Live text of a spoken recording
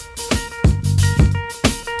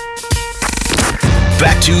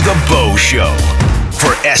back to the Bo Show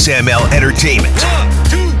for SML Entertainment. 1,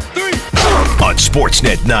 2, 3. On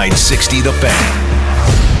Sportsnet 960 The Fan.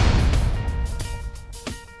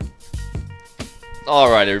 All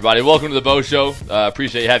right, everybody. Welcome to the Bo Show.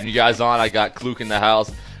 Appreciate having you guys on. I got Kluke in the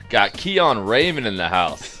house. Got Keon Raymond in the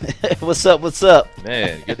house. What's up? What's up?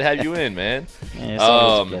 Man, good to have you in, man. Man, it's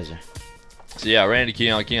always a pleasure. So, yeah, I ran into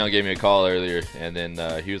Keon. Keon gave me a call earlier, and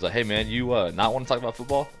then he was like, hey, man, you not want to talk about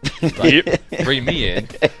football? Like, bring me in.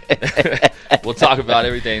 We'll talk about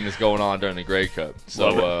everything that's going on during the Grey Cup.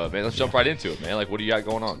 So, man, let's jump right into it, man. Like, what do you got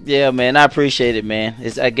going on? Yeah, man, I appreciate it, man.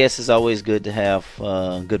 I guess it's always good to have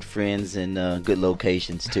good friends and good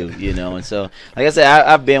locations, too, you know. And so, like I said,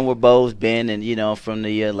 I've been where Bo's been, and, you know, from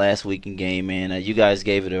the last weekend game, man, you guys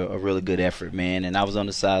gave it a really good effort, man. And I was on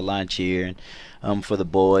the sideline cheering. For the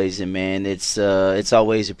boys, and man, it's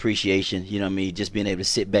always appreciation, you know what I mean, just being able to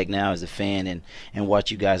sit back now as a fan and watch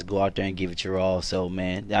you guys go out there and give it your all. So,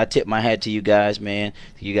 man, I tip my hat to you guys, man.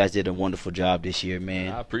 You guys did a wonderful job this year,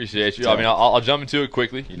 man. I appreciate you. I mean, I'll jump into it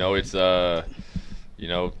quickly. You know, it's, you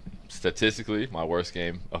know, statistically my worst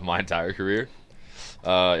game of my entire career.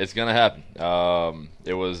 It's going to happen.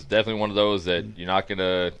 It was definitely one of those that you're not going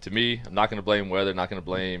to me, I'm not going to blame weather, not going to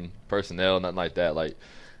blame personnel, nothing like that. Like,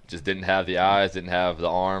 just didn't have the eyes, didn't have the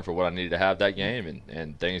arm for what I needed to have that game,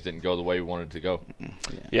 and things didn't go the way we wanted it to go.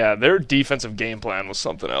 Yeah, their defensive game plan was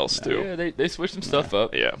something else too. Yeah, they switched some stuff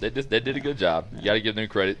up. Yeah, they did a good job. You got to give them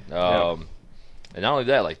credit. And not only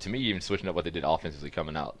that, like to me, even switching up what they did offensively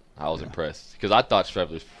coming out, I was impressed because I thought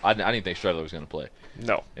I didn't think Strebler was going to play.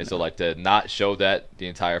 No. And so like to not show that the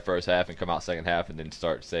entire first half and come out second half and then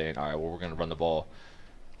start saying, all right, well we're going to run the ball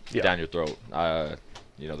down your throat.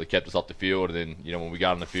 You know, they kept us off the field, and then, you know, when we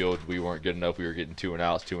got on the field, we weren't good enough. We were getting 2 and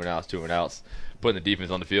outs, putting the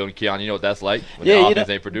defense on the field. And, Keon, you know what that's like when the offense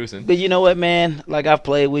ain't producing. But you know what, man? Like, I've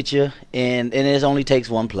played with you, and it only takes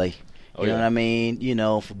one play. You know what I mean? You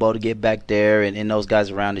know, for Bo to get back there and those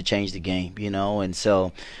guys around to change the game, you know. And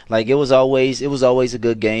so, like, it was always a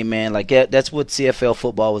good game, man. Like, that's what CFL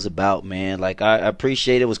football was about, man. Like, I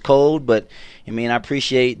appreciate it was cold, but, I mean, I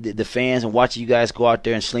appreciate the fans and watching you guys go out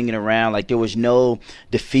there and sling it around. Like, there was no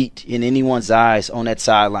defeat in anyone's eyes on that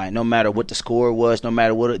sideline, no matter what the score was, no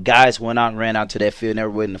matter what. Guys went out and ran out to that field and they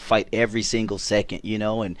were willing to fight every single second, you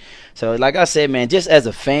know. And so, like I said, man, just as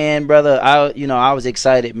a fan, brother, I was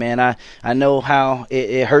excited, man. I know how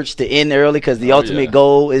it hurts to end early because the ultimate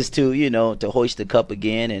goal is to, you know, to hoist the cup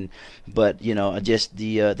again. But, you know, just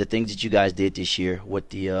the things that you guys did this year with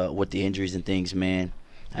the injuries and things, man.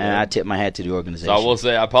 And I tip my hat to the organization. So I will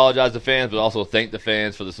say I apologize to fans, but also thank the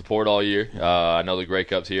fans for the support all year. I know the Grey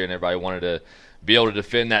Cup's here, and everybody wanted to be able to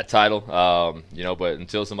defend that title. You know, but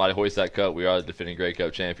until somebody hoists that cup, we are the defending Grey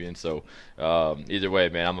Cup champions. So either way,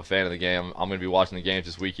 man, I'm a fan of the game. I'm going to be watching the games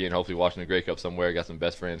this weekend, hopefully watching the Grey Cup somewhere. Got some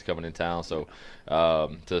best friends coming in town. So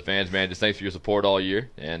to the fans, man, just thanks for your support all year,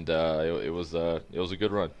 and it was a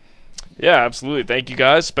good run. Yeah, absolutely. Thank you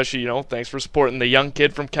guys, especially, you know, thanks for supporting the young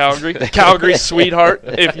kid from Calgary, Calgary sweetheart,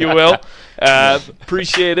 if you will.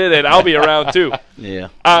 Appreciate it, and I'll be around too. Yeah,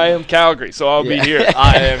 I am Calgary, so I'll be here.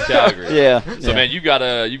 I am Calgary. So man, you got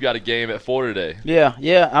a game at Florida today.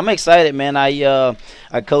 Yeah, I'm excited, man. I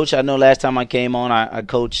coach. I know last time I came on, I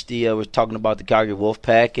coached we're talking about the Calgary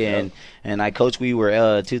Wolfpack, and I coached. We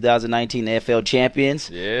were 2019 NFL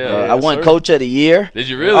champions. I won Coach of the Year. Did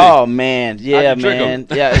you really? Oh man, yeah, man,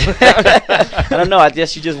 yeah. I don't know. I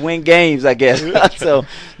guess you just win games, I guess. So,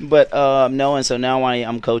 but no, and so now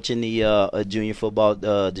I'm coaching the junior football,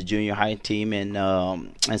 the junior high team in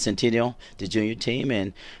Centennial, the junior team,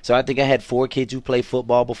 and so I think I had 4 kids who played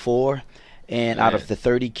football before, and out of the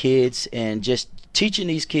 30 kids, and just teaching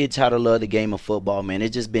these kids how to love the game of football, man.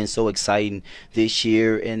 It's just been so exciting this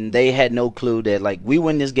year, and they had no clue that, like, we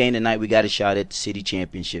win this game tonight, we got a shot at the city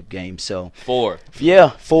championship game. So 4. Yeah,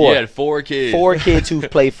 4. You had 4 kids. 4 kids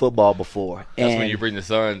who've played football before. That's when you bring the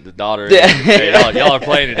son, the daughter. Hey, y'all are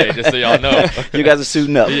playing today, just so y'all know. You guys are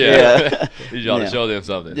suiting up. Yeah. Y'all to show them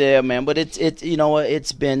something. Yeah, man. But it's you know what?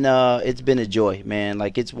 It's been a joy, man.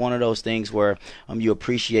 Like, it's one of those things where you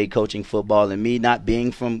appreciate coaching football, and me not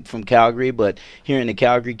being from Calgary, but hearing the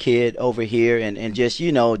Calgary kid over here, and just,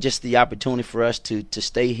 you know, just the opportunity for us to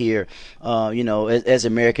stay here, you know, as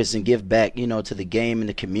Americans, and give back, you know, to the game and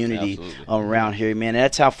the community around here, man.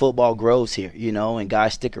 That's how football grows here, you know, and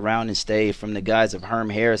guys stick around and stay, from the guys of Herm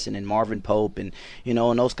Harrison and Marvin Pope, and, you know,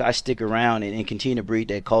 and those guys stick around and continue to breed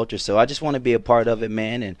that culture. So I just want to be a part of it,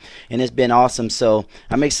 man, and it's been awesome. So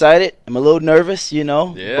I'm excited. I'm a little nervous, you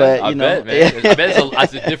know. Yeah, I bet, man. I bet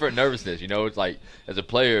it's a different nervousness, you know. It's like, as a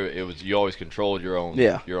player, you always control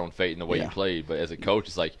controlled your own fate in the way you played. But as a coach,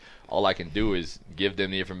 it's like all I can do is give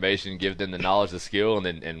them the information, give them the knowledge, the skill, and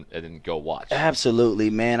then go watch. Absolutely,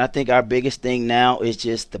 man. I think our biggest thing now is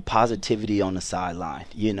just the positivity on the sideline,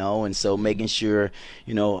 and so making sure,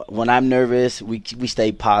 when I'm nervous, we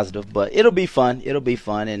stay positive. But it'll be fun.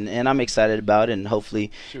 And I'm excited about it, and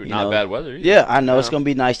hopefully, not bad weather either. Yeah, I know it's gonna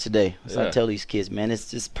be nice today. So I tell these kids, man,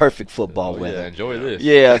 it's just perfect football weather. Yeah, enjoy this.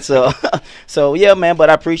 Yeah, so yeah, man. But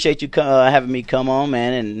I appreciate you having me come on,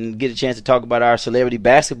 man, and get a chance to talk about our celebrity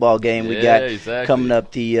basketball game we got coming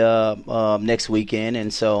up the next weekend,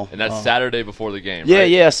 and that's Saturday before the game. Yeah, right?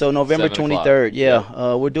 yeah. So November 23rd.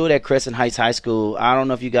 Yeah, we'll do it at Crescent Heights High School. I don't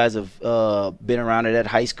know if you guys have been around at that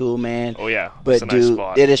high school, man. Oh yeah, but it's a nice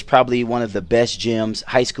spot. It is probably one of the best gyms,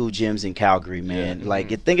 high school gyms in Calgary, man. I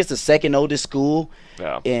think it's the second oldest school.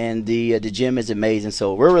 Yeah. And the gym is amazing.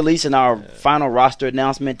 So we're releasing our final roster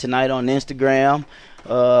announcement tonight on Instagram.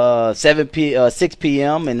 6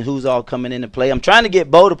 p.m. and who's all coming in to play. I'm trying to get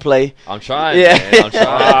Bo to play. I'm trying. Yeah, man. I'm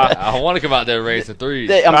trying. I want to come out there and raise some threes.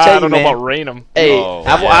 I don't know about rain them. Hey,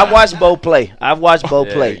 I watched Bo play.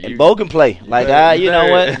 And Bo can play. You know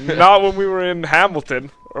what? Not when we were in Hamilton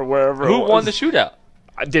or wherever. Who won the shootout?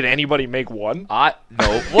 Did anybody make one? No.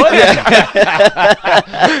 What? All right,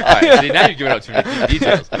 see, now you're giving up too many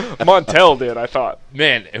details. Montel did, I thought.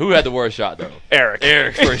 Man, who had the worst shot, though? Eric,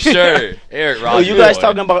 for sure. Eric Ross. Oh, you guys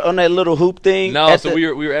talking about on that little hoop thing? No, we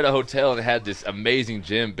were at a hotel and it had this amazing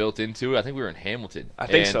gym built into it. I think we were in Hamilton. I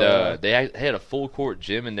think so. They had a full court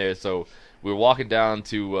gym in there, so we were walking down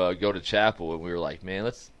to go to chapel, and we were like, man,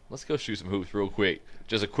 let's go shoot some hoops real quick.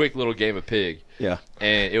 Just a quick little game of pig. Yeah.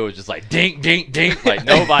 And it was just like dink, dink, dink. Like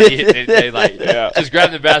nobody hit it. They just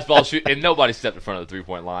grabbed the basketball, shoot, and nobody stepped in front of the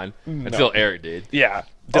 3-point line until Eric did. Yeah.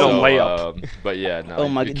 Did a layup. But yeah, no. Oh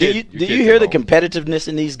my God. Do you hear the competitiveness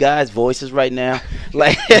in these guys' voices right now?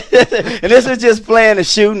 And this is just playing a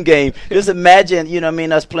shooting game. Just imagine,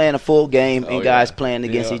 us playing a full game and guys playing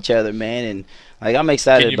against each other, man. And I'm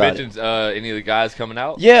excited about it. Can you mention any of the guys coming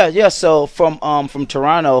out? Yeah. So from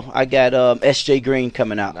Toronto, I got S.J. Green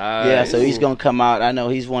coming out. Nice. Yeah, so he's gonna come out. I know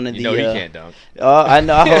he's one of the. He can't dunk. I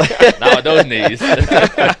know. Not with those knees.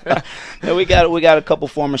 And we got a couple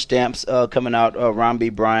former Stamps coming out.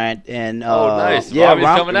 Romby Bryant and nice. Yeah,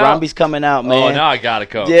 Romby's coming out, man. Oh, now I gotta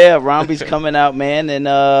come. Yeah, Romby's coming out, man,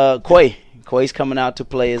 and Quay's coming out to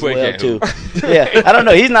play as well too. Yeah, I don't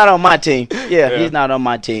know. He's not on my team. Yeah, he's not on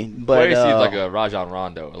my team. But Quay seems like a Rajon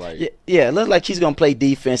Rondo. Yeah, it looks like he's gonna play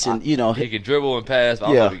defense, and he can dribble and pass. But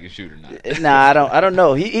I don't know if he can shoot or not. Nah, I don't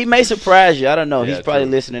know. He may surprise you. I don't know. He's probably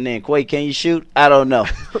listening in. Quay, can you shoot? I don't know.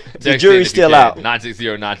 The jury's still out.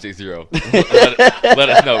 960-960. Let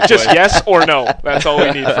us know. Just yes or no. That's all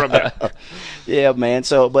we need from you. Yeah, man.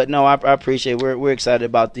 So, but no, I appreciate. We're excited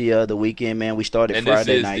about the weekend, man. We started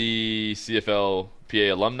Friday night. And this is the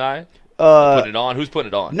CFL-PA alumni. Putting it on? Who's putting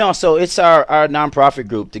it on? No, so it's our nonprofit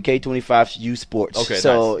group, the K25 Youth Sports. Okay,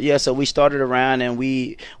 so nice. Yeah, so we started around, and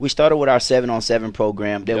we started with our 7-on-7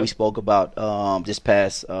 program that we spoke about this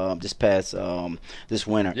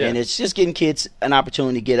winter, and it's just getting kids an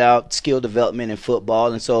opportunity to get out, skill development in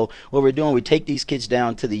football. And so what we're doing, we take these kids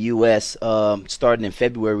down to the U.S. Starting in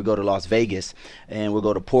February. We go to Las Vegas, and we'll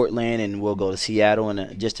go to Portland, and we'll go to Seattle,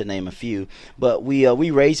 and just to name a few. But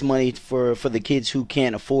we raise money for the kids who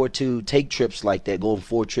can't afford to take trips like that, go on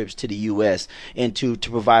 4 trips to the U.S. and to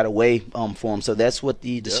provide a way for them. So that's what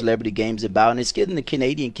the celebrity game's about, and it's getting the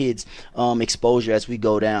Canadian kids exposure as we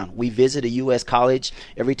go down. We visit a U.S. college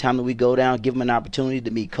every time that we go down, give them an opportunity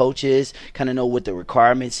to meet coaches, kind of know what the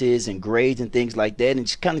requirements is and grades and things like that, and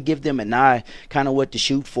just kind of give them an eye, kind of what to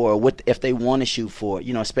shoot for, what if they want to shoot for,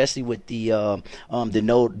 especially with the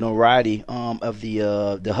notoriety of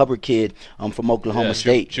the Hubbard kid from Oklahoma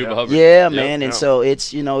State. Chuba Hubbard. Yeah, man, and so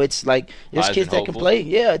it's it's like there's kids that can play.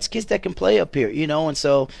 Yeah, it's kids that can play up here, and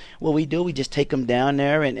so what we do, we just take them down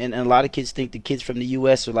there, and a lot of kids think the kids from the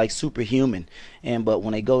U.S. are like superhuman, but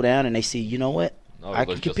when they go down and they see, what? I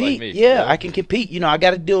can compete. Like I can compete. I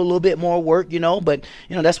got to do a little bit more work, but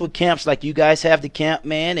that's what camps like you guys have the camp,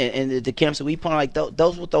 man, and the camps that we put on, like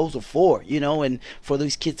those what those are for, and for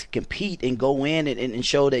these kids to compete and go in and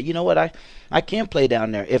show that I can play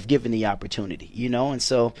down there if given the opportunity, and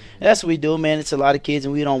so that's what we do, man. It's a lot of kids,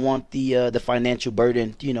 and we don't want the financial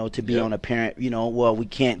burden, to be on a parent, well, we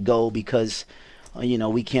can't go because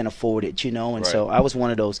we can't afford it, and so I was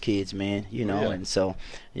one of those kids, man, and so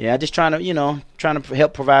just trying to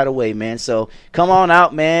help provide a way, man. So come on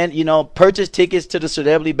out, man. Purchase tickets to the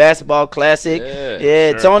Celebrity Basketball Classic.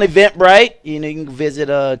 It's on Eventbrite. You can visit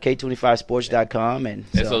K25sports.com, and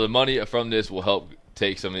so the money from this will help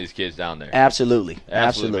take some of these kids down there. Absolutely.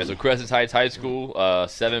 Man. So Crescent Heights High School,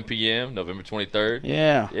 7 p.m., November 23rd.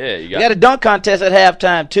 Yeah. Yeah, you got a dunk contest at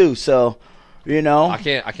halftime too, so you know. I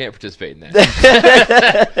can't participate in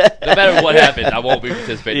that. No matter what happens, I won't be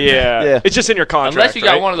participating in that. Yeah. It's just in your contract. Unless you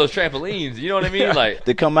got right? one of those trampolines, you know what I mean? Like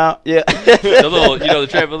to come out, yeah. The little, the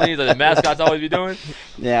trampolines that the mascots always be doing.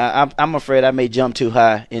 Yeah, I'm afraid I may jump too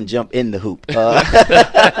high and jump in the hoop.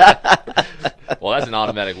 Well, that's an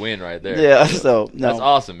automatic win right there. Yeah, so no. That's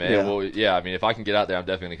awesome, man. Yeah. Well, yeah, I mean, if I can get out there, I'm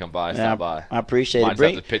definitely gonna come by, stop by. I appreciate Might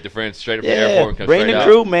it. have to pick the friends straight up from the airport and come bring straight the out.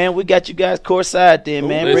 crew, man. We got you guys courtside then,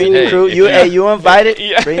 man. Listen, bring the crew. You invited.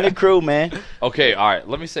 Yeah. Bring the crew, man. Okay, all right.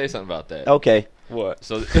 Let me say something about that. Okay. What?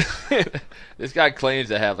 So this guy claims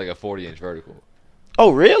to have like a 40-inch vertical.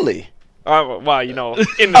 Oh, really? Well, in the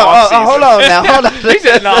off-season. Hold on now. Hold on. He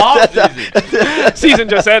said in the off-season. Season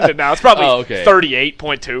just ended now. It's probably okay.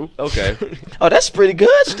 38.2. Okay. Oh, that's pretty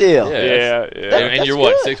good still. Yeah. And you're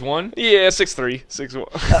what, 6'1"? Yeah, 6'3",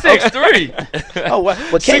 6'1". 6'3". Oh, well,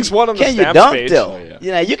 can 6'1" on the can you Stamps dunk page. though? Oh, yeah.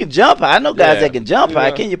 You know, you can jump high. I know guys Yeah. that can jump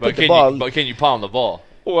high. Can you put the ball? But can you palm the ball?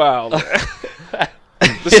 Wow. The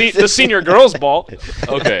senior girls ball.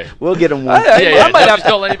 Okay. We'll get them one. Yeah. I might have just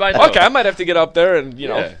don't let anybody know. Okay, I might have to get up there and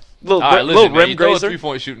Yeah. little All right, listen, little man, rim you throw a grazer.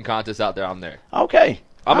 3-point shooting contest out there, I'm there. Okay.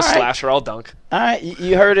 I'm a All right. slasher. I'll dunk. All right,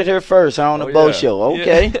 you heard it here first on the Oh, Bo yeah. Show.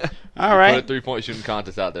 Okay. Yeah. All Put a right. 3-point shooting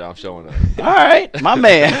contest out there, I'm showing up. All right, my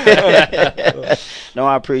man. No,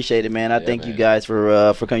 I appreciate it, man. I thank you man. guys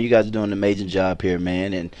for coming. You guys are doing an amazing job here,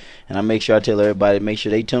 man. And I make sure I tell everybody, make sure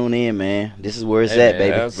they tune in, man. This is where it's Hey, at,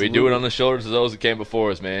 man, baby. We do it on the shoulders of those that came before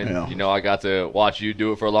us, man. Yeah. I got to watch you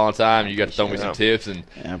do it for a long time. You got to throw me some tips and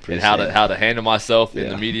I appreciate how it. to handle myself in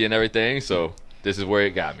Yeah. the media and everything. So this is where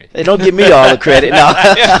it got me. Hey, don't give me all the credit. No,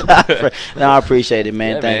 I appreciate it,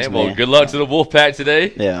 man. Yeah, Thanks, man. Well, man. good luck to the Wolfpack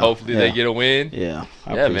today. Yeah. Hopefully they Yeah. get a win. Yeah,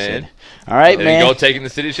 I Yeah, appreciate man. it. All right, And man. go taking the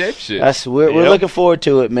city championship. We're Yep. looking forward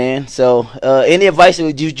to it, man. So, any advice do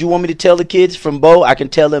you want me to tell the kids from Bo? I can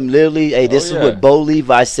tell them literally, hey, this is yeah. what Bo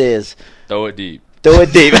Levi says. Throw it deep. Throw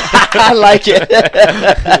it deep. I like it.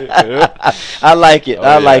 I like it.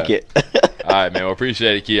 I like it. All right, man. Well,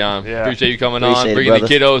 appreciate it, Keon. Yeah. Appreciate you coming Appreciate on, it, bringing the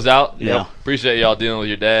brother. kiddos out. Yeah. Appreciate y'all dealing with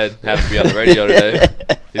your dad, having to be on the radio today.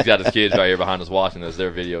 He's got his kids right here behind us watching us.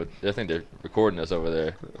 Their video. I think they're recording us over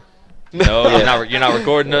there. No, you're not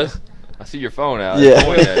recording us. I see your phone out. Yeah. It's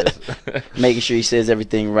pointing at us. Making sure he says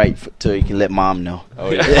everything right so he can let mom know.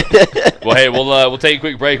 Oh yeah. Well, hey, we'll take a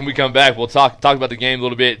quick break. When we come back, we'll talk about the game a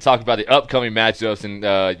little bit, talk about the upcoming matchups, and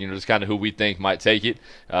just kind of who we think might take it,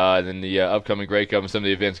 and then the upcoming Grey Cup and some of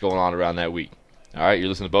the events going on around that week. All right, you're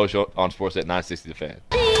listening to Bo Show on Sportsnet 960 The Fan.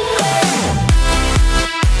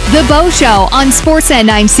 The Bo Show on Sportsnet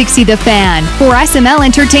 960 The Fan for SML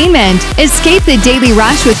Entertainment. Escape the daily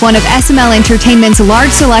rush with one of SML Entertainment's large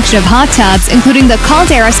selection of hot tubs, including the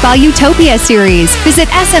Caldera Spa Utopia series. Visit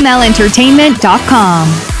smlentertainment.com.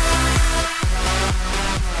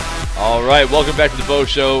 All right, welcome back to the Bo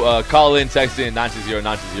Show. Call in, text in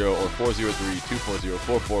 960-960 or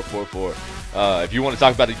 403-240-4444. If you want to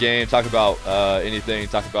talk about the game, talk about anything,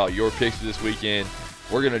 talk about your picks for this weekend,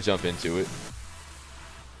 we're going to jump into it.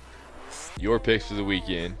 Your picks for the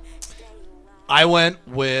weekend. I went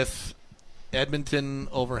with Edmonton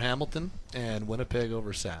over Hamilton and Winnipeg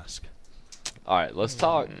over Sask. All right, let's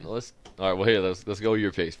talk. All right, well, here, let's go with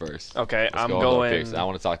your picks first. Okay, Let's I'm go with our going picks. I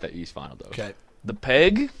want to talk that East final, though. Okay. the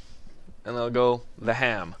peg, and I'll go the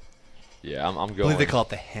ham. Yeah, I'm I going. believe they call it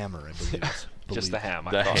the hammer, I believe. Just the ham.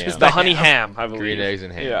 The I thought. ham. It's the honey ham, I believe. green eggs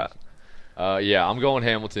and ham. Yeah. I'm going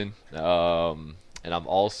Hamilton. And I'm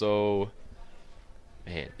also,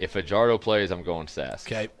 man, if Fajardo plays, I'm going Sask.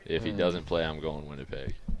 Okay. If he doesn't play, I'm going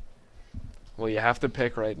Winnipeg. Well, you have to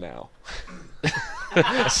pick right now.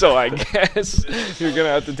 So I guess you're going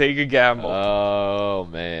to have to take a gamble. Oh,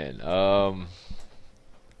 man. I'm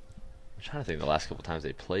trying to think the last couple times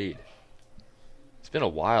they played. It's been a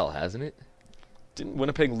while, hasn't it? Didn't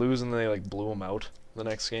Winnipeg lose and then they blew them out the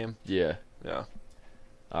next game? Yeah. Yeah.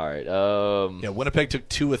 All right. Yeah, Winnipeg took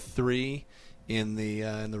 2 of 3 in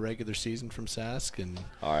the regular season from Sask, and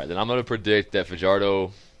All right, then I'm going to predict that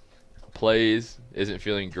Fajardo plays, isn't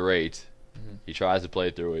feeling great. He tries to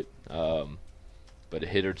play through it, but a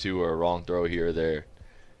hit or two or a wrong throw here or there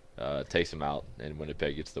takes him out, and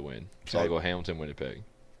Winnipeg gets the win. So I'll Okay. go Hamilton, Winnipeg.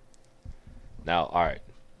 Now, all right,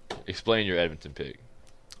 explain your Edmonton pick.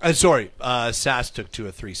 Sask took 2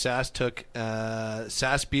 of 3.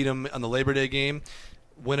 Sask beat him on the Labor Day game.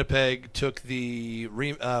 Winnipeg took the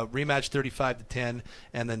rematch 35-10,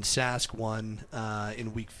 and then Sask won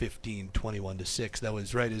in week 15, 21-6. That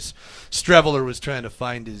was right as Streveler was trying to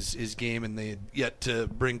find his game, and they had yet to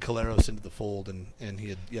bring Collaros into the fold, and he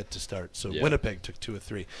had yet to start. So Winnipeg took 2 of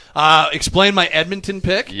 3. Explain my Edmonton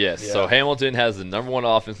pick. Yes. Yeah. So Hamilton has the number 1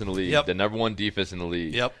 offense in the league, the number 1 defense in the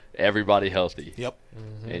league. Yep. Everybody healthy. Yep.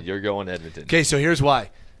 And you're going Edmonton. Okay, so here's why.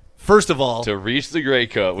 First of all, to reach the Grey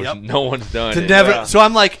Cup, which no one's done. To never. So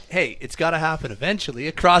I'm like, hey, it's got to happen eventually.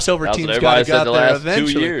 A crossover team's got to get there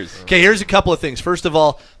eventually. 2 years. Okay, here's a couple of things. First of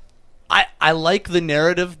all, I like the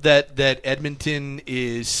narrative that Edmonton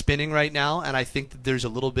is spinning right now, and I think that there's a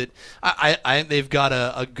little bit. They've got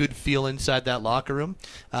a good feel inside that locker room.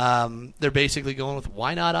 They're basically going with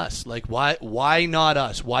why not us? Like why not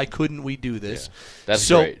us? Why couldn't we do this? Yeah. That's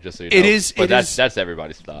great. Just so you know. It is. But that's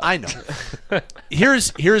everybody's thought. I know.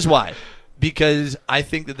 Here's why. Because I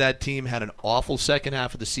think that team had an awful second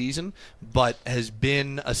half of the season, but has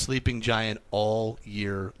been a sleeping giant all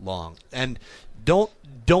year long. And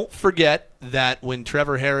don't forget that when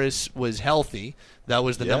Trevor Harris was healthy, that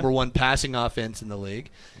was the number 1 passing offense in the league.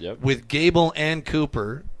 Yep. With Gable and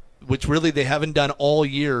Cooper, which really they haven't done all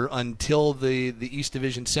year until the East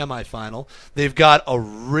Division semifinal. They've got a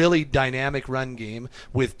really dynamic run game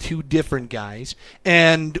with 2 different guys.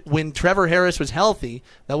 And when Trevor Harris was healthy,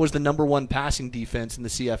 that was the number 1 passing defense in the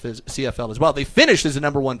CFL as well. They finished as the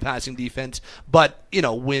number 1 passing defense, but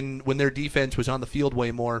when their defense was on the field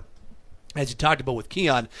way more, as you talked about with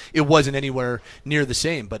Keon, it wasn't anywhere near the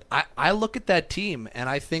same. But I look at that team, and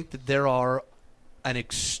I think that there are an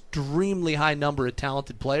extremely high number of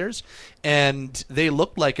talented players, and they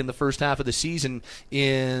looked like in the first half of the season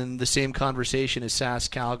in the same conversation as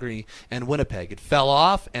Sask, Calgary, and Winnipeg. It fell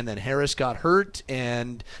off, and then Harris got hurt,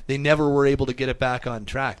 and they never were able to get it back on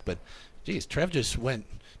track. But, geez, Trev just went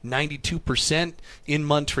 92% in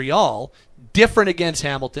Montreal. Different against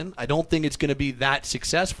Hamilton. I don't think it's going to be that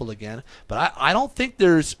successful again. But I don't think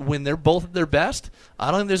when they're both at their best, I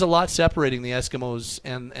don't think there's a lot separating the Eskimos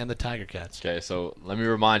and the Tiger Cats. Okay, so let me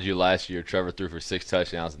remind you, last year Trevor threw for 6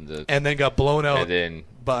 touchdowns and then got blown out. And then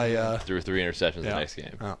by threw 3 interceptions the next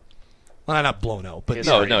game. Oh. Well, not blown out, but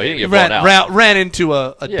no, he didn't get blown out. Ran into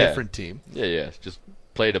a different team. Yeah. Just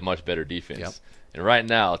played a much better defense. Yep. And right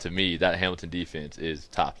now, to me, that Hamilton defense is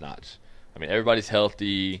top notch. I mean, everybody's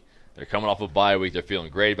healthy. They're coming off a bye week. They're feeling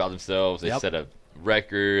great about themselves. They set a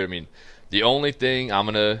record. I mean, the only thing I'm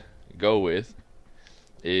going to go with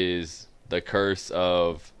is the curse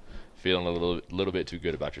of feeling a little bit too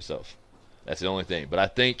good about yourself. That's the only thing. But I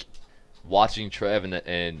think watching Trev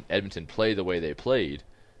and Edmonton play the way they played,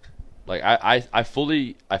 like I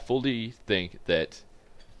fully think that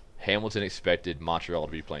Hamilton expected Montreal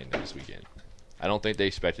to be playing this weekend. I don't think they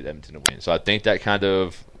expected Edmonton to win. So I think that kind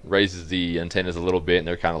of raises the antennas a little bit, and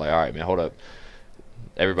they're kind of like, all right, man, hold up.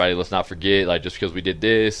 Everybody, let's not forget, like, just because we did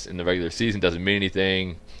this in the regular season doesn't mean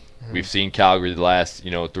anything. Mm-hmm. We've seen Calgary the last,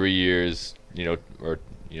 3 years, or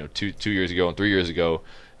 2 years ago and 3 years ago,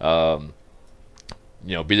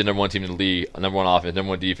 be the number 1 team in the league, number 1 offense, number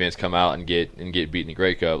 1 defense, come out and get beat in the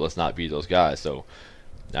Grey Cup. Let's not beat those guys. So,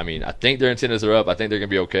 I mean, I think their antennas are up. I think they're going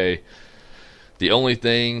to be okay. The only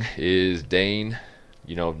thing is Dane,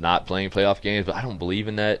 not playing playoff games, but I don't believe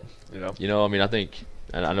in that. I mean, I think,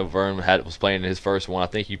 and I know Vern was playing in his first one. I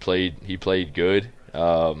think he played good.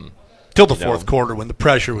 Till the fourth quarter when the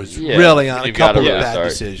pressure was really on a couple of bad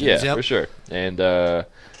decisions. Yeah, for sure. And, but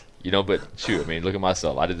shoot, I mean, look at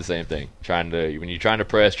myself. I did the same thing. When you're trying to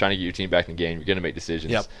press, trying to get your team back in the game, you're going to make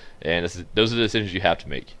decisions. Yep. And those are the decisions you have to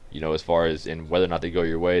make, as far as in whether or not they go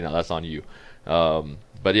your way. Now, that's on you.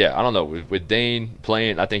 But, yeah, I don't know. With Dane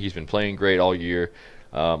playing, I think he's been playing great all year.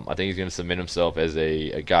 I think he's going to cement himself as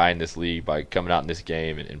a guy in this league by coming out in this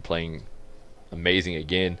game and playing amazing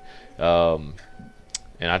again. And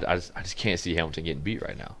I just can't see Hamilton getting beat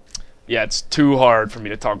right now. Yeah, it's too hard for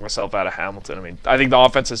me to talk myself out of Hamilton. I mean, I think the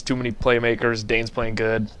offense has too many playmakers. Dane's playing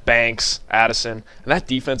good. Banks, Addison. And that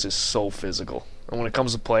defense is so physical. And when it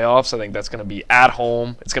comes to playoffs, I think that's going to be at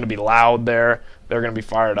home. It's going to be loud there. They're going to be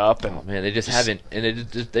fired up. And they just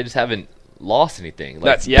haven't lost anything.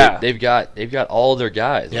 They've got all their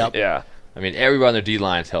guys. Yep. Yeah. I mean, everybody on their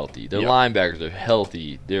D-line's healthy. Their linebackers are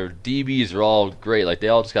healthy. Their DBs are all great. Like, they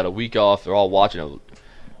all just got a week off. They're all watching a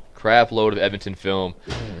crap load of Edmonton film.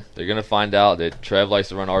 They're going to find out that Trev likes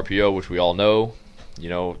to run RPO, which we all know.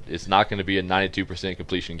 It's not going to be a 92%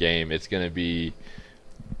 completion game. It's going to be,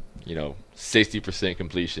 60%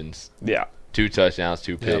 completions. Yeah. 2 touchdowns,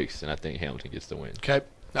 2 picks, and I think Hamilton gets the win. Okay.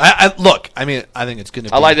 Look, I mean, I think it's going to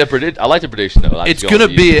be... I like the prediction, though. It's going to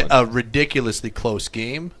be a ridiculously close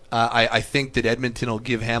game. I think that Edmonton will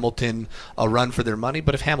give Hamilton a run for their money,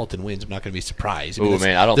 but if Hamilton wins, I'm not going to be surprised. I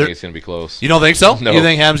don't think it's going to be close. You don't think so? No. You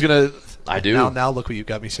think Ham's going to... I do. Now look what you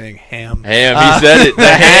got me saying, Ham. Ham, he said it. The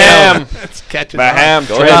Ham. It's catching The on. Ham,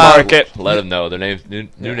 Go trademark ahead. it. Let them know. Their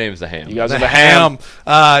new name is the Ham. You guys The are the Ham. You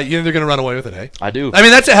think they're going to run away with it, hey? I do. I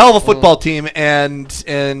mean, that's a hell of a football team, and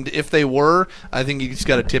if they were, I think you just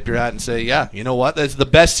got to tip your hat and say, yeah, you know what? That's the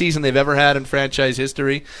best season they've ever had in franchise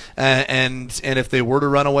history, and if they were to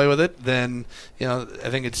run away with it, then I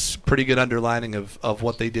think it's pretty good underlining of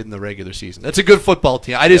what they did in the regular season. That's a good football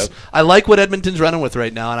team. I like what Edmonton's running with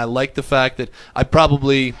right now, and I like the fact that I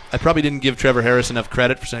probably didn't give Trevor Harris enough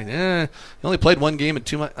credit for saying, he only played one game in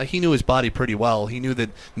 2 months. He knew his body pretty well. He knew that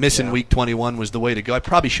missing week 21 was the way to go. I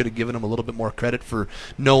probably should have given him a little bit more credit for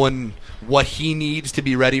knowing what he needs to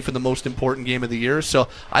be ready for the most important game of the year. So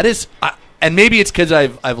and maybe it's because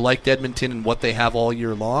I've liked Edmonton and what they have all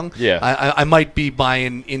year long. Yeah. I might be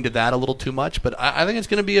buying into that a little too much, but I think it's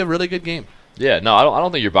going to be a really good game. Yeah, no, I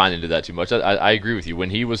don't think you're buying into that too much. I agree with you. When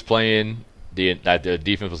he was playing, the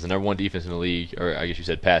defense was the number one defense in the league, or I guess you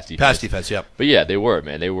said pass defense. Pass defense, yep. But yeah, they were,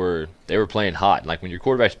 man. They were playing hot. Like when your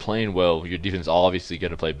quarterback's playing well, your defense is obviously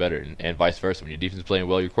going to play better, and vice versa. When your defense is playing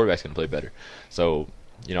well, your quarterback's going to play better. So,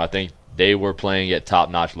 I think they were playing at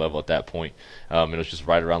top-notch level at that point. It was just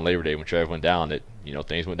right around Labor Day when Trevor went down that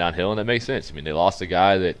things went downhill, and that makes sense. I mean, they lost a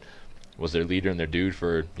guy that was their leader and their dude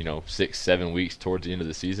for 6-7 weeks towards the end of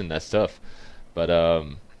the season. That's tough. But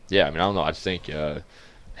yeah, I mean, I don't know. I just think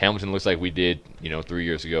Hamilton looks like we did 3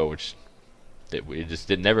 years ago, which it just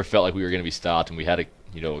never felt like we were going to be stopped, and we had a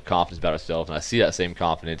confidence about ourselves. And I see that same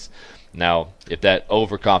confidence now. If that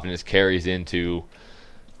overconfidence carries into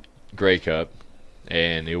Grey Cup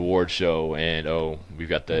and the award show, and we've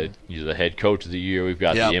got the head coach of the year, we've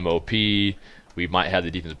got the MOP, we might have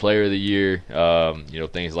the defensive player of the year,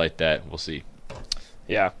 things like that. We'll see.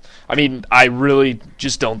 Yeah. I mean, I really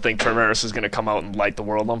just don't think Trevor Harris is going to come out and light the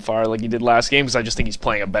world on fire like he did last game, because I just think he's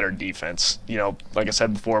playing a better defense. Like I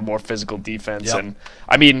said before, more physical defense. Yep. And,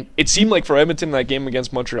 I mean, it seemed like for Edmonton in that game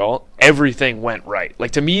against Montreal, everything went right.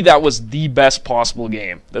 Like, to me, that was the best possible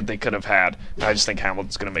game that they could have had. And I just think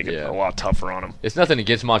Hamilton's going to make it a lot tougher on him. It's nothing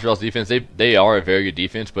against Montreal's defense. They are a very good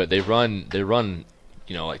defense, but they run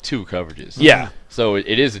like two coverages. Yeah. So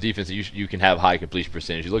it is a defense that you can have high completion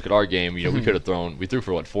percentage. You look at our game, we could have we threw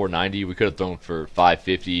for 490. We could have thrown for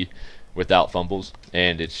 550 without fumbles,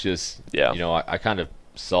 and it's just I kind of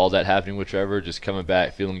saw that happening with Trevor, just coming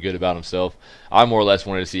back, feeling good about himself. I more or less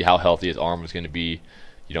wanted to see how healthy his arm was going to be,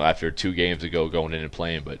 after 2 games ago going in and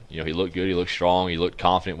playing. But he looked good, he looked strong, he looked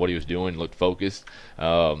confident in what he was doing, looked focused.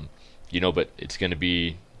 But it's going to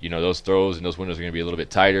be. Those throws and those windows are going to be a little bit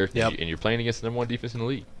tighter, and you're playing against the number one defense in the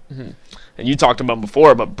league. Mm-hmm. And you talked about him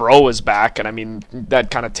before, but Bro is back, and I mean, that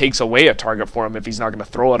kind of takes away a target for him if he's not going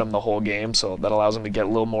to throw at him the whole game, so that allows him to get a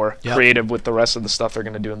little more creative with the rest of the stuff they're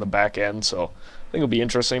going to do in the back end, so I think it'll be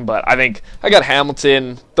interesting, but I think I got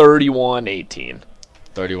Hamilton 31-18.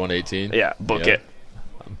 31-18? Yeah, book it.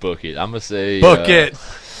 Book it. I'm going to say... Book it.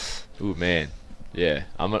 Ooh, man. Yeah,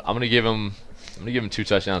 I'm gonna give him 2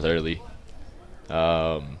 touchdowns early.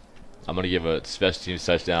 I'm going to give a special teams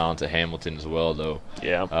touchdown to Hamilton as well, though.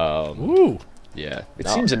 Yeah. Ooh. Yeah. It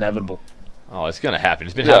seems inevitable. Oh, it's going to happen.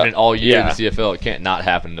 It's been happening all year in the CFL. It can't not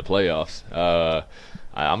happen in the playoffs.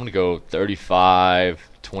 I'm going to go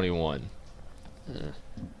 35-21.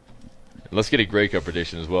 Let's get a Grey Cup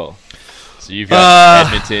prediction as well. So you've got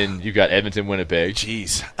Edmonton. You've got Edmonton, Winnipeg.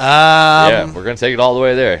 Jeez. Yeah, we're gonna take it all the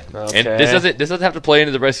way there. Okay. And this doesn't have to play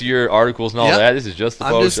into the rest of your articles and all that. This is just the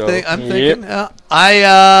post show. I'm thinking. No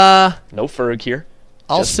Ferg here.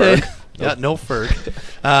 I'll Just say. Ferg. Yeah, no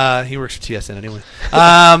Ferg. He works for TSN anyway.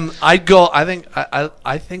 I'd go.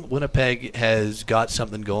 I think Winnipeg has got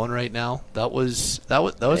something going right now. That was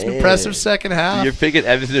an impressive second half. You're picking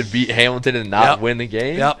Edmonton to beat Hamilton and not win the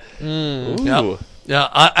game. Yep. Ooh. Yep. Yeah,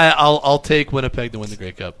 I'll take Winnipeg to win the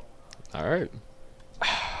Grey Cup. All right.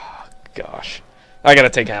 Gosh, I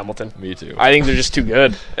gotta take Hamilton. Me too. I think they're just too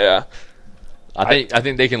good. Yeah. I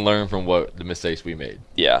think they can learn from the mistakes we made.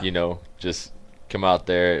 Yeah. Just come out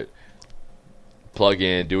there, plug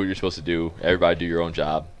in, do what you're supposed to do. Everybody do your own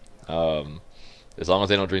job. As long as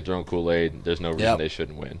they don't drink their own Kool-Aid, there's no reason they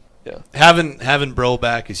shouldn't win. Yeah. Having Bro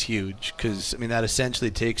back is huge because that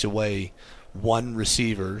essentially takes away one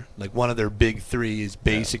receiver. Like one of their big 3 is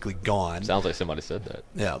basically gone. Sounds like somebody said that.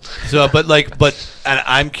 Yeah. So, but and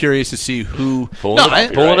I'm curious to see who pulling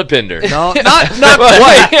a Pinder. No, not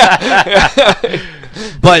quite.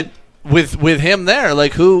 But with him there,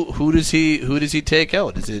 like who does he take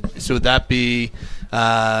out? Would that be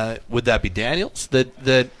Would that be Daniels? I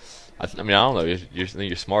don't know. You think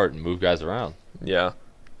you're smart and move guys around. Yeah.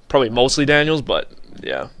 Probably mostly Daniels, but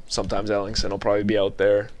yeah, sometimes Ellingson will probably be out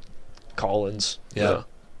there. Collins. Yeah.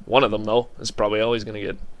 One of them, though, is probably always going to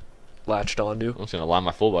get latched onto. I'm just going to line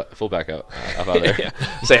my fullback out there. Yeah.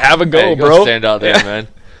 Say, have a go, hey, bro. Stand out there, man.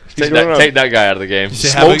 Take that guy out of the game.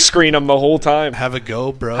 Smoke screen him the whole time. Have a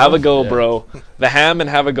go, bro. Have a go, bro. The ham and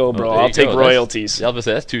have a go, bro. I'll take royalties. I was going to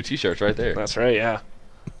say, that's 2 T-shirts right there. That's right, yeah.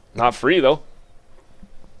 Not free, though.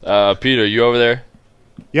 Peter, you over there?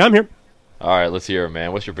 Yeah, I'm here. All right, let's hear it,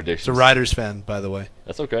 man. What's your prediction? It's a Riders fan, by the way.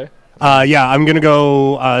 That's okay. Yeah, I'm going to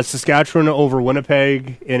go Saskatchewan over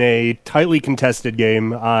Winnipeg in a tightly contested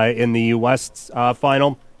game in the West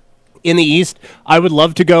final. In the East, I would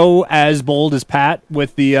love to go as bold as Pat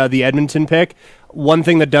with the Edmonton pick. One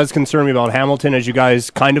thing that does concern me about Hamilton, as you guys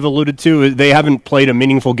kind of alluded to, is they haven't played a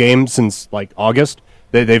meaningful game since, August.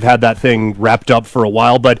 They've had that thing wrapped up for a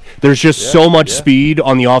while, but there's just so much speed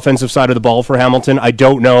on the offensive side of the ball for Hamilton. I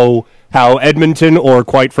don't know how Edmonton, or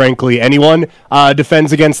quite frankly anyone,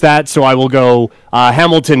 defends against that, so I will go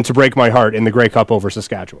Hamilton to break my heart in the Grey Cup over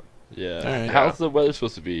Saskatchewan. Yeah. Right. How's the weather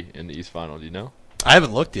supposed to be in the East Final? Do you know? I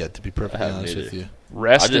haven't looked yet, to be perfectly honest with you.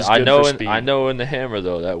 Rest is good for speed. I know in the Hammer,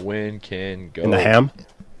 though, that wind can go. In the ham?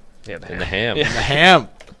 Yeah, In the Ham. The ham.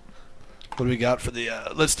 What do we got for the?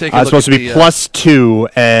 Let's take. It's supposed to be +2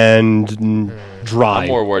 and dry. I'm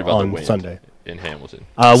more worried about on the wind Sunday. in Hamilton.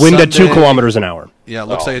 Wind at 2 Sunday. kilometers an hour. Yeah, it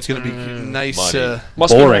looks like it's going to be nice.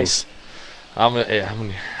 Must Boring. be nice. I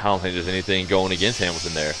don't think there's anything going against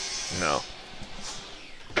Hamilton there. No.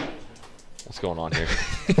 What's going on here?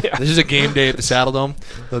 This is a game day at the Saddle Dome.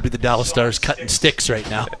 That'll be the Dallas Stars cutting sticks right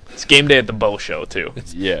now. It's game day at the Bow Show, too.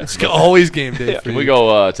 Yeah. It's always game day. For Can you. we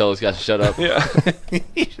go tell those guys to shut up? Yeah.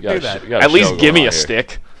 We got a At show least give going me on a here.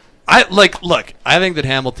 stick. Look, I think that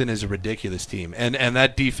Hamilton is a ridiculous team, and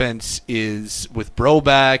that defense is with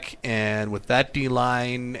Broback and with that D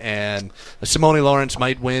line, and Simone Lawrence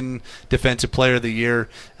might win Defensive Player of the Year.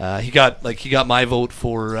 He got my vote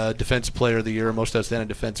for Defensive Player of the Year, most outstanding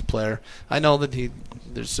defensive player. I know that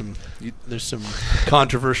there's some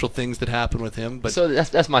controversial things that happen with him, but So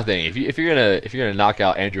that's my thing. If you're gonna knock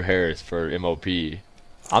out Andrew Harris for MOP,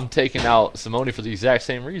 I'm taking out Simone for the exact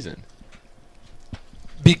same reason.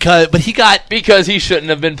 because He shouldn't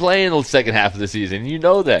have been playing the second half of the season. You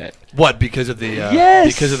know that. what because of the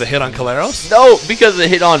Yes. because of the hit on Caleros? No, because of the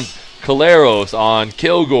hit on Caleros, on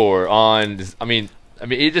Kilgore,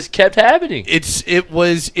 it just kept happening.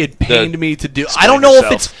 It pained me to do. I don't know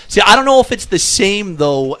if it's the same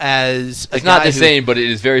though as It's not the same, but it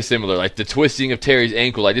is very similar. Like the twisting of Terry's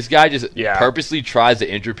ankle. Like this guy just purposely tries to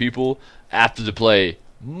injure people after the play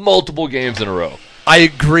multiple games in a row. I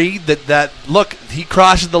agree that look, he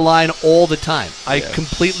crosses the line all the time. I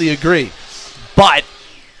completely agree. But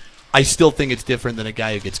I still think it's different than a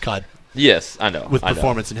guy who gets caught. Yes, I know. With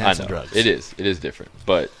performance-enhancing drugs. It is different.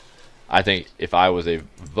 But I think if I was a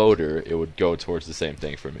voter, it would go towards the same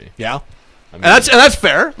thing for me. Yeah. I mean, And that's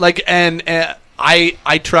fair.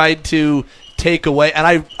 I tried to take away, and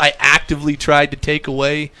I actively tried to take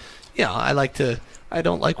away. I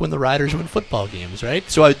don't like when the Riders win football games, right?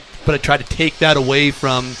 But I tried to take that away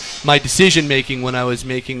from my decision making when I was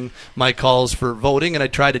making my calls for voting, and I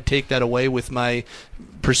tried to take that away with my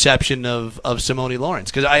perception of Simone Lawrence,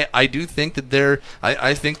 because I do think that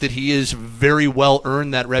I think that he has very well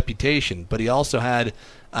earned that reputation, but he also had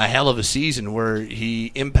a hell of a season where he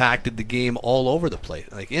impacted the game all over the place,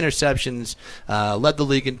 like interceptions, led the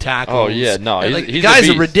league in tackles. Oh yeah, no, he's the guy's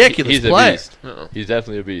beast. a ridiculous He's player. a beast. He's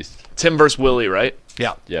definitely a beast. Tim versus Willie, right?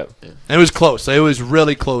 Yeah. Yeah. And it was close. It was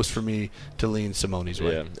really close for me to lean Simone's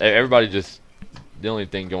way. Yeah. Everybody the only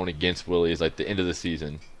thing going against Willie is like the end of the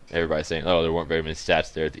season. Everybody's saying, "Oh, there weren't very many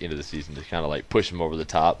stats there at the end of the season to kind of like push him over the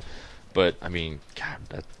top." But I mean,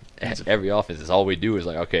 God, every offense is all we do is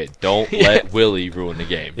like, okay, don't let Willie ruin the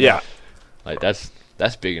game. Yeah. Like that's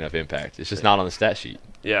big enough impact. It's just not on the stat sheet.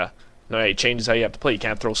 Yeah. No, it changes how you have to play. You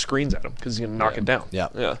can't throw screens at him because he's going to knock it down. Yeah.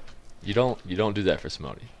 Yeah. You don't do that for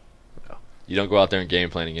Simone. No. You don't go out there and game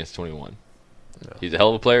plan against 21. No. He's a hell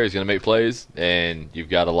of a player. He's going to make plays, and you've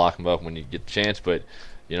got to lock him up when you get the chance. But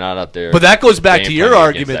you're not out there. But that goes back to your planning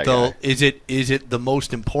argument, against though. that guy. Is it the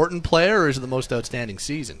most important player, or is it the most outstanding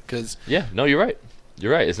season? Because Yeah, no, you're right.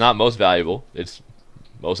 You're right. It's not most valuable. It's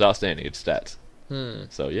most outstanding. It's stats.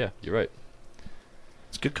 So yeah, you're right.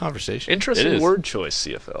 it's a good conversation. It Interesting is. word choice,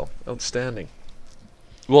 CFL. Outstanding.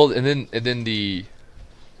 Well, and then the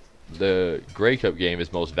Grey Cup game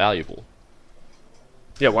is most valuable.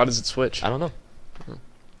 Yeah, why does it switch? I don't know.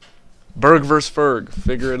 Berg versus Ferg.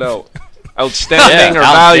 Figure it out. Outstanding or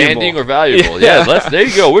outstanding valuable. or valuable. Yeah, there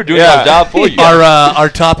you go. We're doing our job for you. Our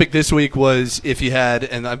topic this week was if you had,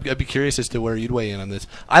 and I'd be curious as to where you'd weigh in on this.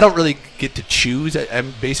 I don't really get to choose.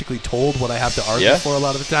 I'm basically told what I have to argue for a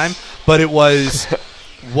lot of the time. But it was,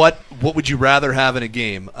 what would you rather have in a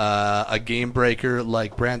game? A game breaker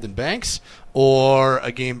like Brandon Banks, or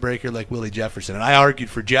a game breaker like Willie Jefferson? And I argued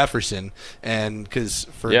for Jefferson, and because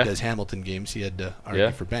Ferg does Hamilton games, he had to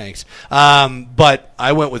argue for Banks. But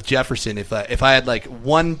I went with Jefferson. If I had like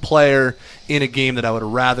one player in a game that I would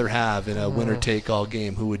rather have in a winner-take-all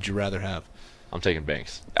game, who would you rather have? I'm taking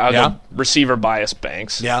Banks. I'll go receiver bias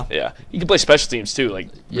Banks. Yeah. You can play special teams too, like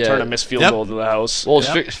return a missed field goal to the house. Well,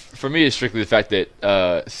 for me, it's strictly the fact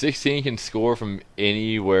that 16 can score from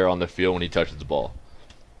anywhere on the field when he touches the ball.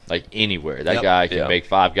 Like anywhere. That guy can make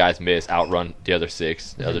 5 guys miss, outrun the other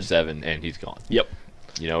 6, the other 7, and he's gone. Yep.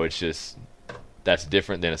 You know, it's just, that's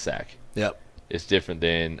different than a sack. Yep. It's different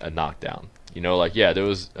than a knockdown. You know, like, there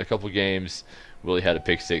was a couple games Willie had a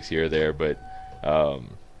pick 6 here or there, but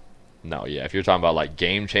no, if you're talking about like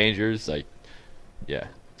game changers, like,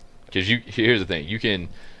 because here's the thing, you can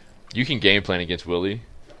game plan against Willie,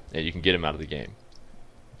 and you can get him out of the game.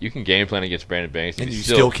 You can game plan against Brandon Banks, and he's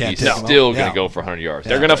still going to go for 100 yards.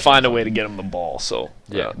 They're going to find a way to get him the ball, so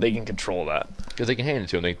they can control that. Because they can hand it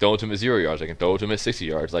to him. They can throw it to him at 0 yards. They can throw it to him at 60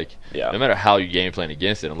 yards. Like, no matter how you game plan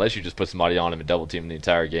against it, unless you just put somebody on him and double team the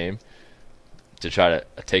entire game to try to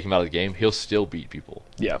take him out of the game, he'll still beat people.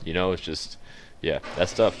 Yeah. You know, it's just,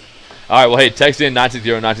 that's tough. All right, well, hey, text in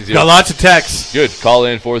 960-960. Got lots of texts. Good. Call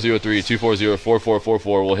in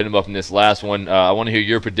 403-240-4444. We'll hit them up in this last one. I want to hear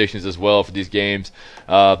your predictions as well for these games.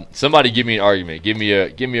 Somebody give me an argument. Give me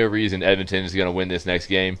a reason Edmonton is going to win this next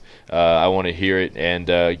game. I want to hear it, and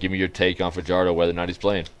give me your take on Fajardo, whether or not he's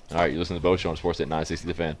playing. All right, you listen to the Bo Show on Sportsnet 960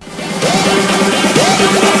 The Fan.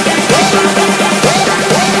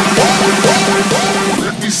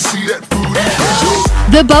 Let me see that booty.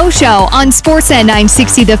 The Bo Show on Sportsnet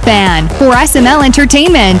 960 The Fan. For SML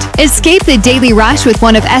Entertainment, escape the daily rush with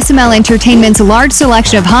one of SML Entertainment's large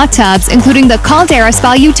selection of hot tubs, including the Caldera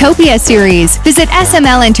Spa Utopia series. Visit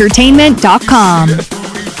smlentertainment.com.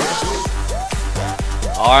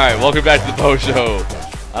 All right, welcome back to the Bo Show.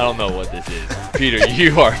 I don't know what this is. Peter,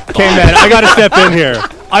 you are... Okay, man, I got to step in here.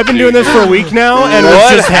 I've been doing this for a week now, and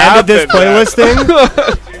was just handed this playlist thing,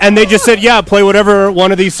 and they just said, play whatever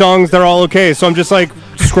one of these songs, they're all okay. So I'm just like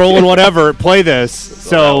scrolling whatever, play this.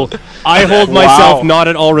 So I hold myself not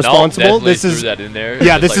at all responsible. This is that in there.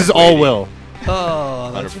 This is all Will.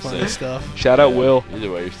 Oh, that's 100%. funny stuff. Shout out Will. Either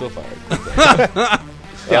way, you're still fired.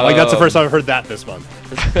 Like that's the first time I've heard that this month.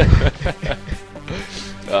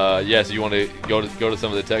 So you want to go to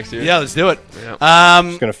some of the text here? Yeah, let's do it. Yeah.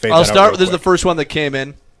 I'll start. This is the first one that came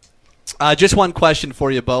in. Just one question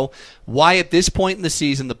for you, Bo. Why at this point in the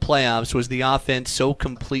season, the playoffs, was the offense so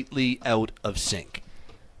completely out of sync?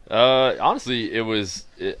 Honestly,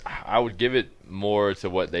 I would give it more to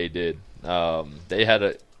what they did. They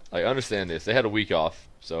had understand this. They had a week off,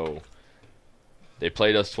 so they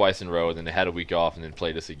played us twice in a row, and then they had a week off, and then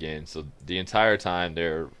played us again. So the entire time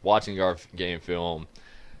they're watching our game film,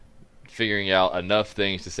 figuring out enough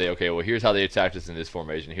things to say, okay, well, here's how they attacked us in this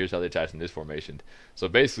formation. Here's how they attacked us in this formation. So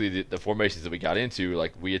basically, the formations that we got into,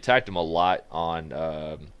 like, we attacked them a lot on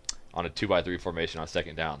a 2x3 formation on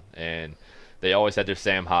second down, and they always had their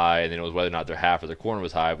Sam high, and then it was whether or not their half or their corner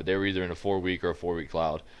was high, but they were either in a 4-week or a 4-week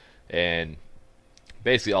cloud, and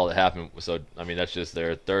basically all that happened. So I mean, that's just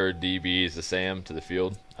their third DB is the Sam to the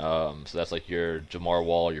field. So that's like your Jamar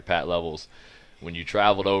Wall, your Pat Levels. When you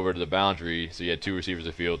traveled over to the boundary, so you had 2 receivers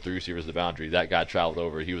of the field, 3 receivers of the boundary, that guy traveled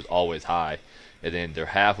over, he was always high. And then their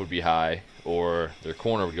half would be high, or their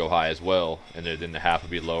corner would go high as well, and then the half would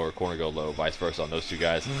be low or corner go low, vice versa on those 2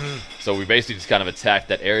 guys. Mm-hmm. So we basically just kind of attacked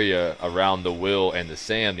that area around the Will and the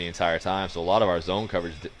Sam the entire time. So a lot of our zone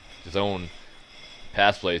coverage, zone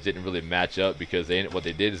pass plays didn't really match up because what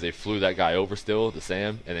they did is they flew that guy over still, the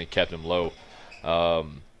Sam, and then kept him low.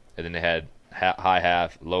 And then they had high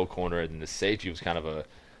half, low corner, and then the safety was kind of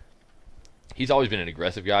he's always been an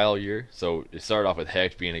aggressive guy all year. So it started off with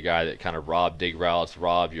Hecht being a guy that kind of robbed dig routes,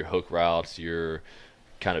 robbed your hook routes, your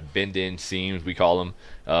kind of bend-in seams, we call them.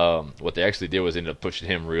 What they actually did was ended up pushing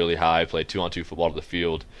him really high, played 2-on-2 football to the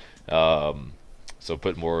field. So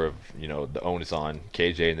put more of the onus on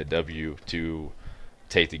KJ and the W to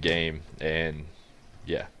take the game, and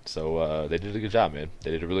so they did a good job, man.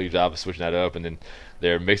 They did a really good job of switching that up, and then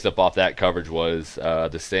their mix-up off that coverage was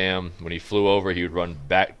the Sam, when he flew over, he would run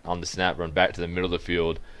back on the snap, run back to the middle of the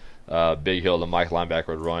field. Big Hill, the Mike linebacker,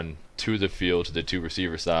 would run to the field to the 2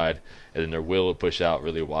 receiver side, and then their Will would push out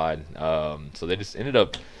really wide. So they just ended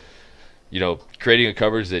up creating a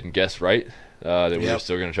coverage they didn't guess right. That we were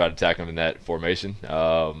still going to try to attack them in that formation.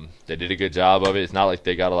 They did a good job of it. It's not like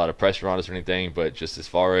they got a lot of pressure on us or anything, but just as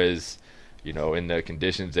far as, in the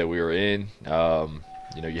conditions that we were in,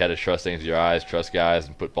 you had to trust things with your eyes, trust guys,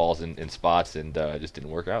 and put balls in spots, and it just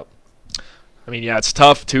didn't work out. I mean, yeah, it's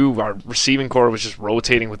tough, too. Our receiving core was just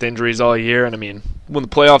rotating with injuries all year. And, I mean, when the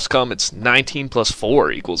playoffs come, it's 19 plus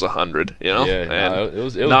 4 equals 100, Yeah, it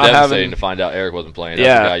was devastating to find out Eric wasn't playing.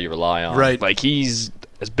 That's the guy you rely on. Right. Like, he's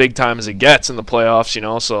as big time as it gets in the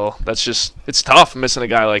playoffs, so that's just – it's tough missing a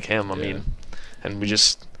guy like him. I mean, and we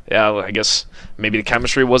just – I guess maybe the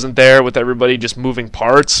chemistry wasn't there with everybody just moving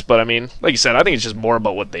parts. But, I mean, like you said, I think it's just more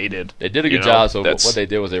about what they did. They did a good job. So what they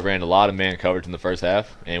did was they ran a lot of man coverage in the first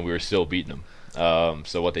half, and we were still beating them.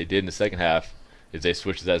 So what they did in the second half is they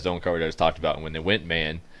switched to that zone coverage I just talked about. And when they went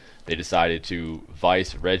man, they decided to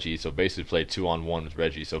vice Reggie. So basically played 2-on-1 with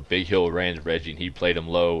Reggie. So Big Hill ran Reggie, and he played him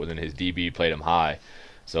low, and then his DB played him high.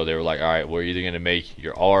 So they were like, all right, we're either going to make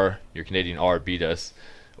your Canadian R beat us,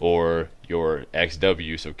 or your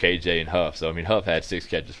XW, so KJ and Huff. So, I mean, Huff had 6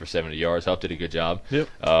 catches for 70 yards. Huff did a good job. Yep.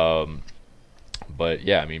 But,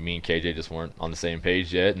 yeah, I mean, me and KJ just weren't on the same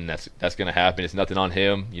page yet, and that's going to happen. It's nothing on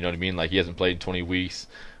him. You know what I mean? Like, he hasn't played in 20 weeks.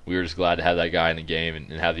 We were just glad to have that guy in the game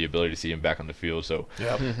and have the ability to see him back on the field. So,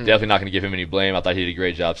 definitely not going to give him any blame. I thought he did a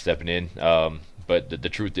great job stepping in. But the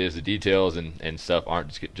truth is the details and stuff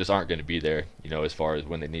aren't going to be there, as far as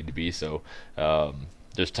when they need to be. So,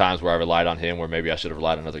 there's times where I relied on him where maybe I should have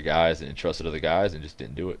relied on other guys and trusted other guys and just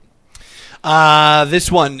didn't do it.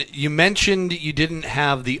 This one, you mentioned you didn't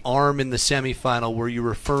have the arm in the semifinal. Were you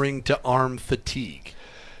referring to arm fatigue?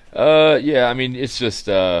 Yeah, I mean, it's just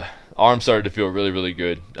arm started to feel really, really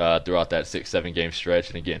good throughout that 6-7 game stretch.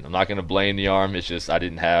 And again, I'm not going to blame the arm. It's just I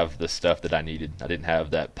didn't have the stuff that I needed. I didn't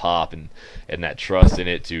have that pop and that trust in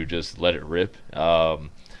it to just let it rip.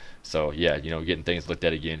 So, yeah, getting things looked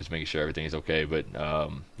at again, just making sure everything's okay. But,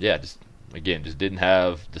 just didn't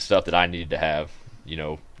have the stuff that I needed to have,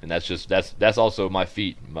 and that's also my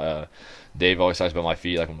feet. Dave always talks about my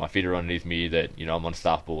feet. Like, when my feet are underneath me, that, I'm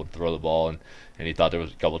unstoppable to throw the ball. And he thought there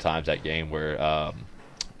was a couple times that game where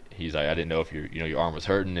he's like, I didn't know if your arm was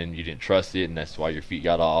hurting and you didn't trust it, and that's why your feet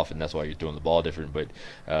got off, and that's why you're throwing the ball different. But,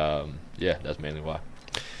 that's mainly why.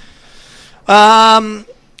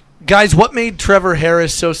 Guys, what made Trevor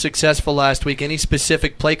Harris so successful last week? Any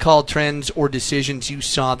specific play call trends or decisions you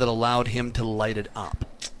saw that allowed him to light it up?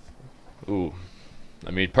 Ooh.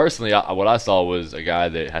 I mean, personally, what I saw was a guy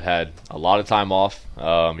that had a lot of time off.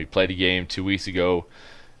 He played a game 2 weeks ago,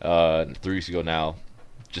 3 weeks ago now,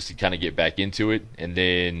 just to kind of get back into it, and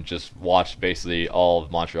then just watched basically all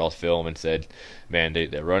of Montreal's film and said, man,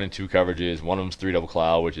 they're running 2 coverages. One of them's 3 double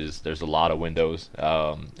cloud, which is there's a lot of windows.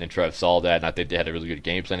 And Trev saw that, and I think they had a really good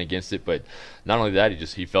game plan against it. But not only that,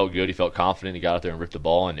 he felt good, he felt confident, he got out there and ripped the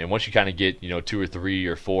ball. And once you kind of get 2 or 3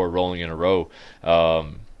 or 4 rolling in a row,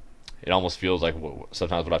 it almost feels like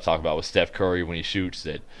sometimes what I talk about with Steph Curry when he shoots,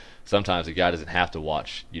 that sometimes a guy doesn't have to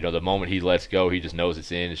watch. The moment he lets go, he just knows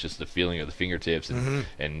it's in. It's just the feeling of the fingertips.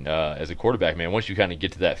 And as a quarterback, man, once you kind of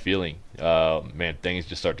get to that feeling, man, things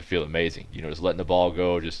just start to feel amazing. Just letting the ball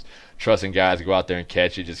go, just trusting guys to go out there and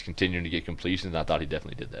catch it, just continuing to get completions. I thought he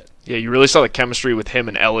definitely did that. Yeah, you really saw the chemistry with him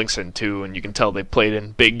and Ellingson, too, and you can tell they played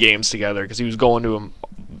in big games together because he was going to him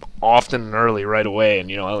often and early right away, and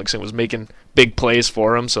Ellingson was making big plays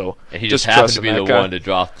for him. So and he just happened to be the one to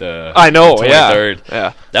drop the 23rd.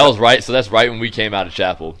 Yeah. That was right. So that's right when we came out of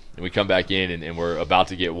chapel, and we come back in, and we're about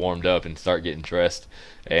to get warmed up and start getting dressed.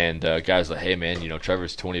 And guys like, hey, man,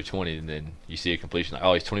 Trevor's 20 of 20, and then you see a completion like,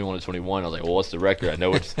 oh, he's 21 of 21. I was like, well, what's the record? I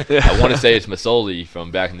know it's I want to say it's Masoli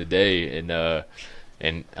from back in the day, and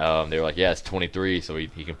they were like, yeah, it's 23. So he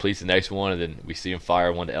completes the next one, and then we see him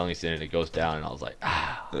fire one to Ellingson, and it goes down. And I was like,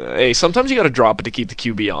 hey, sometimes you got to drop it to keep the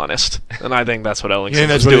QB honest. And I think that's what Ellingson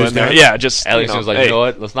was doing there. Yeah, just Ellingson was like, hey, you know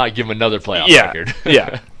what? Let's not give him another playoff record.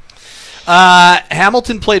 Yeah.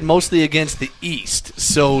 Hamilton played mostly against the East,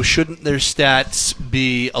 so shouldn't their stats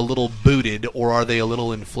be a little booted, or are they a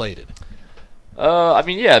little inflated? I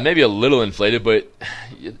mean, yeah, maybe a little inflated, but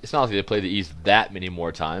it's not like they play the East that many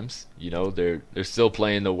more times. They're still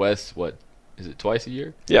playing the West. What is it? Twice a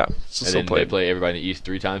year? Yeah, and then they play everybody in the East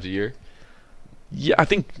 3 times a year. Yeah, I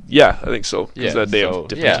think so. Yeah, that they have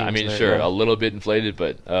different teams I mean, sure, a little bit inflated,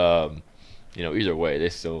 but either way, they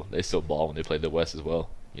still ball when they play the West as well.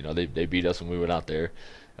 They beat us when we went out there.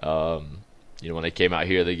 When they came out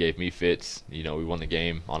here, they gave me fits. We won the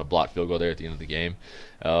game on a blocked field goal there at the end of the game.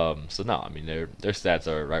 So no, I mean their stats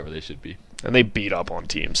are right where they should be. And they beat up on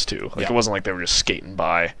teams too. It wasn't like they were just skating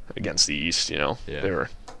by against the East. They were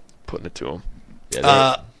putting it to them.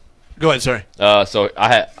 Yeah, go ahead. Sorry. So I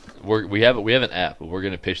had we have an app, but we're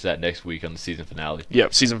gonna pitch that next week on the season finale.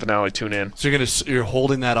 Yep, season finale. Tune in. So you're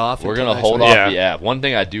holding that off. We're gonna hold off the app. One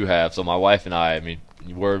thing I do have. So my wife and I mean,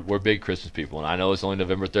 we're big Christmas people, and I know it's only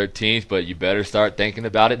November 13th, but you better start thinking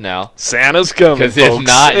about it now. Santa's coming, because if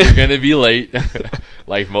not, you're gonna be late,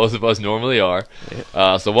 like most of us normally are.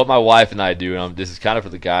 So what my wife and I do, and this is kind of for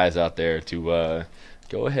the guys out there to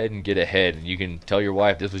go ahead and get ahead, and you can tell your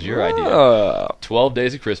wife this was your idea. 12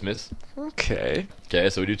 days of Christmas. Okay,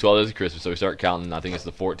 so we do 12 days of Christmas. So we start counting. I think it's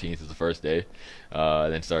the 14th is the first day.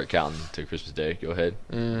 Then start counting to Christmas Day. Go ahead.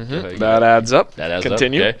 Mm-hmm. That adds up.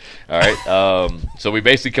 Continue. Okay. All right. So we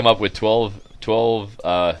basically come up with 12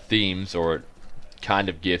 themes or kind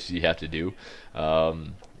of gifts you have to do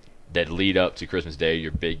that lead up to Christmas Day,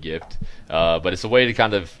 your big gift. But it's a way to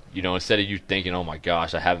kind of, instead of you thinking, oh my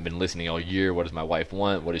gosh, I haven't been listening all year. What does my wife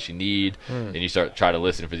want? What does she need? And you try to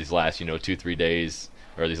listen for these last, 2-3 days,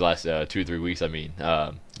 or these last 2-3 weeks. I mean,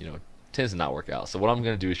 tends to not work out. So what I'm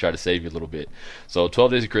going to do is try to save you a little bit. So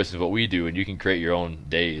 12 days of Christmas, what we do, and you can create your own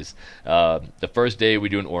days. The first day we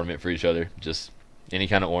do an ornament for each other, just any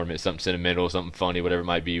kind of ornament, something sentimental, something funny, whatever it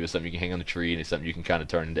might be, but something you can hang on the tree, and it's something you can kind of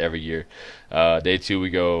turn into every year. Day 2 we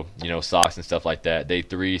go, socks and stuff like that. Day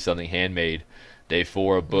 3 something handmade. Day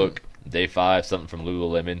 4 a book. Day 5 something from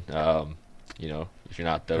Lululemon. If you're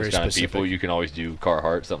not those Very kind specific. of people, you can always do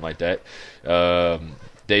Carhartt, something like that.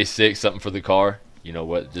 Day 6 something for the car.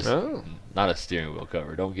 Just not a steering wheel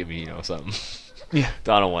cover. Don't give me, something. Yeah.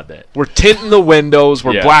 I don't want that. We're tinting the windows.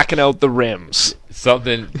 We're blacking out the rims.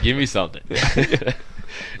 Something. Give me something.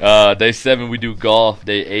 Day 7 we do golf.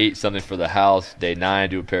 Day 8 something for the house. Day 9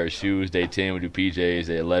 do a pair of shoes. Day 10 we do PJs.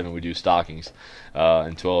 Day 11 we do stockings.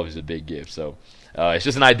 And 12 is a big gift. So it's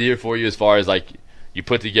just an idea for you as far as like you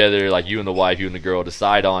put together, like you and the wife, you and the girl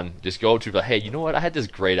decide on. Just go to like, hey, you know what? I had this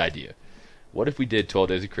great idea. What if we did 12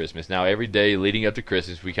 days of Christmas? Now, every day leading up to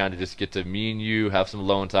Christmas, we kind of just get to me and you have some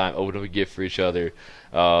alone time, open up a gift for each other,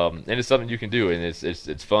 and it's something you can do, and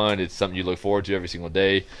it's fun. It's something you look forward to every single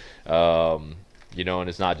day, and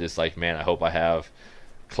it's not just like, man, I hope I have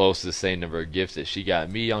close to the same number of gifts that she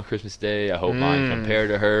got me on Christmas Day. I hope mine compare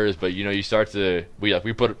to hers, but you start to we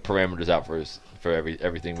put parameters out for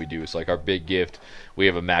everything we do. So like our big gift, we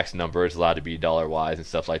have a max number. It's allowed to be dollar wise and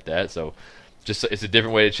stuff like that. So. Just it's a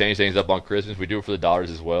different way to change things up on Christmas. We do it for the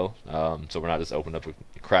daughters as well, so we're not just opening up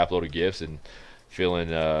a crap load of gifts and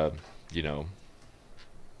feeling,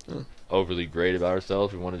 overly great about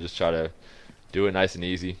ourselves. We want to just try to do it nice and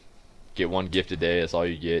easy. Get one gift a day. That's all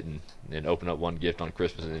you get, and then open up one gift on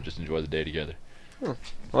Christmas and then just enjoy the day together. I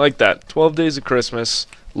like that. 12 days of Christmas.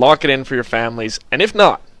 Lock it in for your families, and if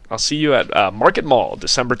not, I'll see you at Market Mall,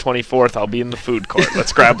 December 24th. I'll be in the food court.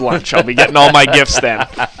 Let's grab lunch. I'll be getting all my gifts then.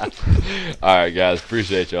 All right, guys.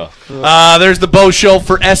 Appreciate y'all. There's the Bo Show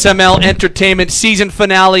for SML Entertainment season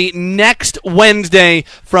finale next Wednesday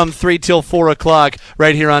from 3 till 4 o'clock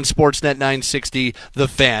right here on Sportsnet 960, The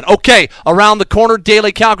Fan. Okay, around the corner,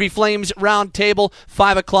 Daily Calgary Flames Roundtable,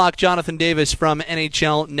 5 o'clock, Jonathan Davis from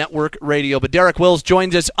NHL Network Radio. But Derek Wills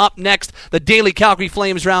joins us up next. The Daily Calgary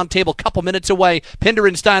Flames Roundtable, couple minutes away. Pinder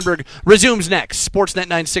and Steinberg resumes next. Sportsnet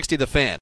 960, The Fan.